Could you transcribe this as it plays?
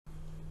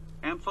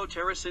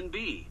Amphotericin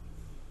B.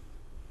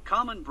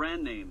 Common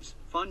brand names: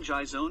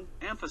 Fungizone,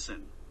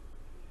 Amphotericin.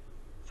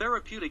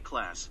 Therapeutic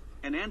class: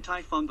 an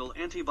antifungal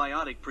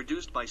antibiotic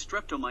produced by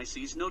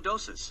Streptomyces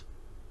nodosus.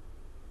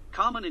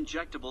 Common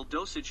injectable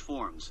dosage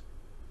forms: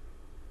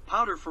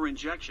 powder for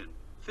injection,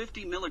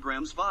 50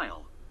 mg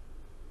vial.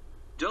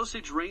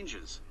 Dosage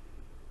ranges.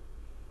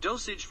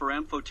 Dosage for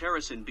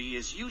Amphotericin B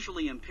is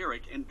usually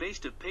empiric and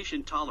based on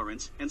patient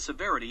tolerance and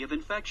severity of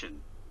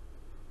infection.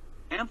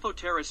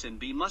 Amphotericin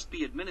B must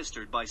be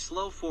administered by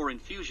slow-for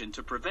infusion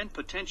to prevent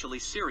potentially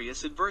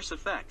serious adverse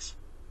effects.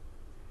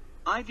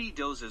 IV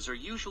doses are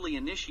usually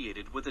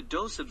initiated with a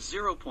dose of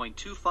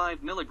 0.25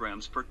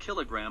 mg per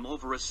kilogram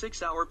over a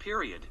 6-hour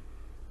period.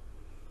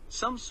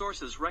 Some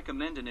sources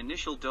recommend an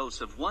initial dose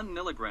of 1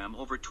 mg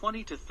over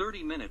 20 to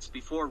 30 minutes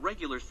before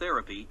regular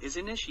therapy is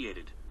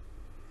initiated.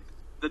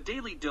 The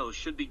daily dose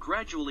should be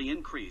gradually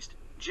increased,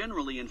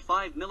 generally in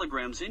 5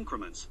 mg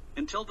increments,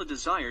 until the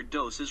desired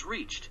dose is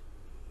reached.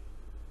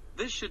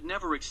 This should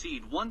never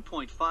exceed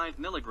 1.5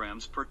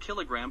 mg per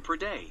kilogram per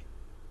day.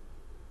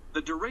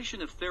 The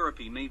duration of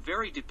therapy may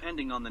vary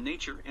depending on the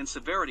nature and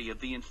severity of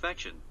the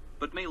infection,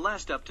 but may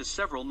last up to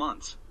several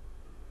months.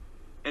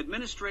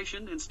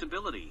 Administration and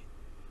stability.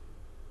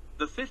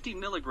 The 50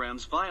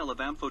 mg vial of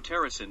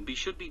Amphotericin B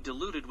should be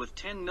diluted with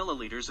 10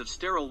 ml of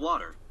sterile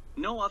water,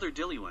 no other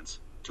diluents,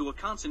 to a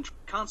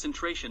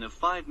concentration of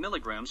 5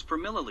 mg per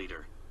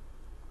milliliter.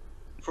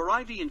 For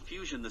IV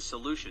infusion, the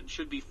solution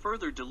should be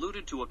further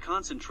diluted to a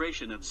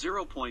concentration of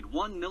 0.1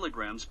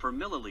 mg per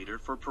milliliter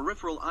for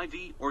peripheral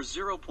IV or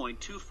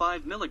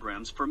 0.25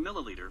 mg per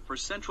milliliter for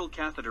central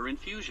catheter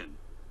infusion.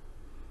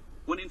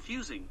 When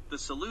infusing, the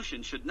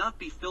solution should not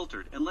be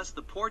filtered unless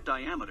the pore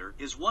diameter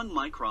is 1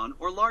 micron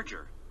or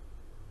larger.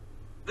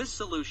 This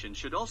solution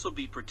should also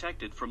be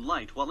protected from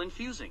light while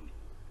infusing.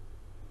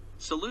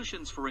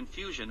 Solutions for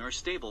infusion are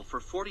stable for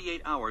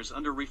 48 hours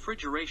under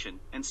refrigeration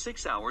and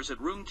 6 hours at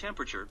room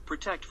temperature.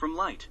 Protect from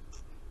light.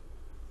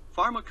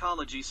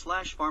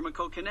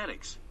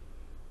 Pharmacology/pharmacokinetics.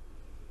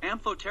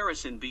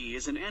 Amphotericin B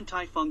is an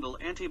antifungal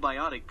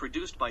antibiotic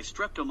produced by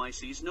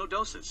Streptomyces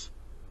nodosus.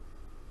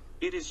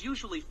 It is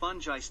usually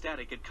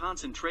fungistatic at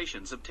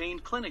concentrations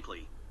obtained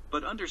clinically,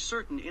 but under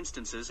certain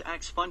instances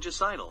acts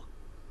fungicidal.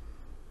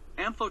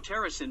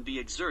 Amphotericin B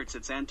exerts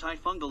its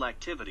antifungal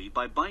activity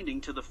by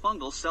binding to the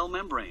fungal cell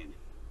membrane.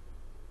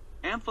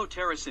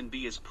 Amphotericin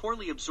B is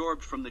poorly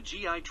absorbed from the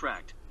GI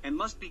tract and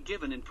must be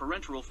given in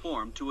parenteral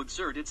form to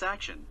exert its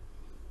action.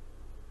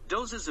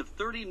 Doses of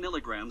 30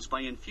 mg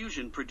by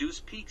infusion produce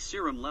peak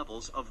serum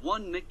levels of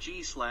 1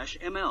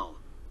 mcg/ml.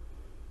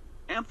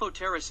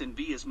 Amphotericin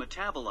B is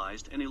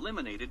metabolized and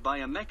eliminated by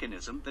a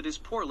mechanism that is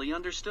poorly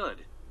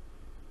understood.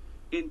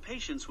 In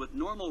patients with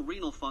normal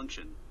renal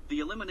function, the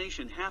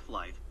elimination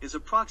half-life is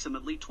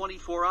approximately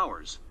 24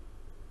 hours.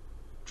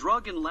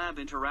 Drug and lab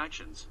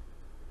interactions.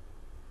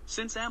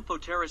 Since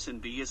Amphotericin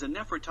B is a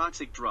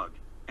nephrotoxic drug,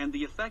 and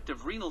the effect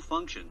of renal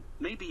function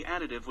may be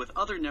additive with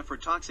other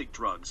nephrotoxic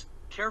drugs,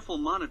 careful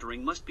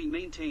monitoring must be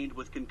maintained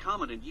with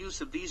concomitant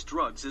use of these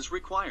drugs as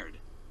required.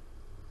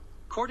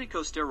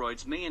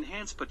 Corticosteroids may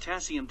enhance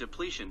potassium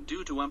depletion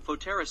due to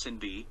Amphotericin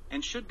B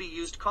and should be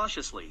used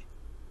cautiously.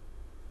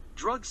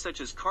 Drugs such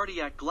as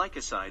cardiac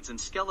glycosides and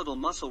skeletal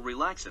muscle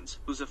relaxants,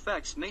 whose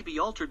effects may be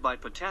altered by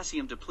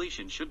potassium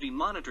depletion, should be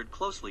monitored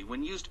closely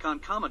when used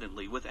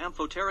concomitantly with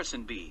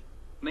Amphotericin B,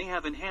 may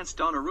have enhanced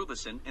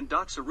daunorubicin and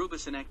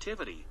doxorubicin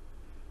activity.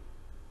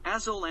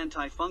 Azole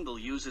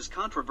antifungal use is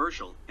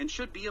controversial and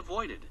should be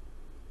avoided.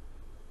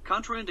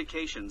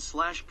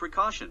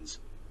 Contraindications/precautions.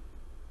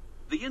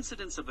 The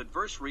incidence of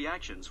adverse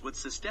reactions with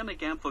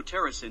systemic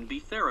Amphotericin B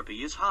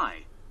therapy is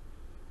high.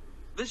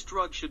 This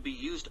drug should be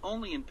used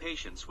only in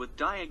patients with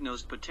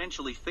diagnosed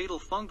potentially fatal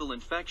fungal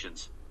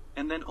infections,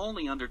 and then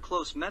only under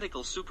close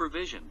medical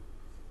supervision.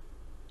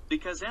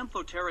 Because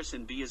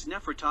Amphotericin B is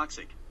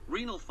nephrotoxic,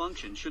 renal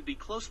function should be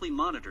closely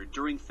monitored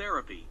during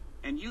therapy,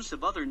 and use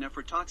of other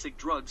nephrotoxic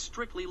drugs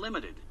strictly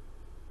limited.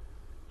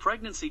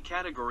 Pregnancy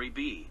Category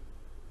B.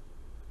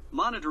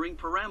 Monitoring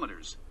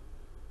parameters: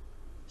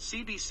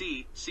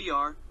 CBC,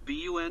 CR,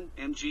 BUN,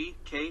 MG,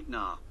 K,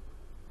 Na.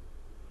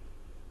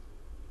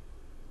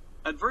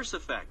 Adverse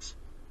effects.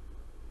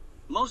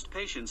 Most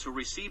patients who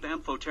receive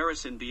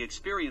Amphotericin B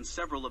experience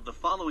several of the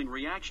following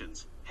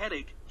reactions: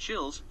 headache,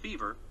 chills,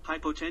 fever,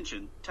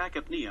 hypotension,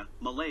 tachypnea,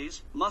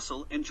 malaise,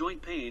 muscle and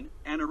joint pain,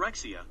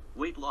 anorexia,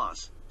 weight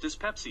loss,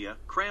 dyspepsia,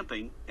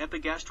 cramping,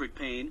 epigastric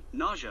pain,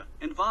 nausea,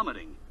 and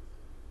vomiting.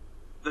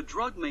 The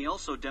drug may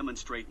also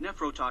demonstrate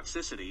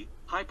nephrotoxicity,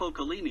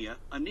 hypokalemia,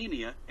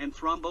 anemia, and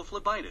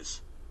thrombophlebitis.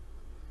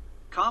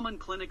 Common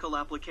clinical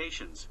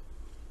applications.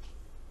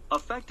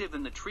 Effective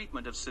in the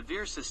treatment of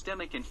severe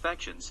systemic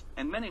infections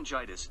and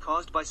meningitis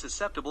caused by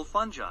susceptible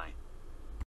fungi.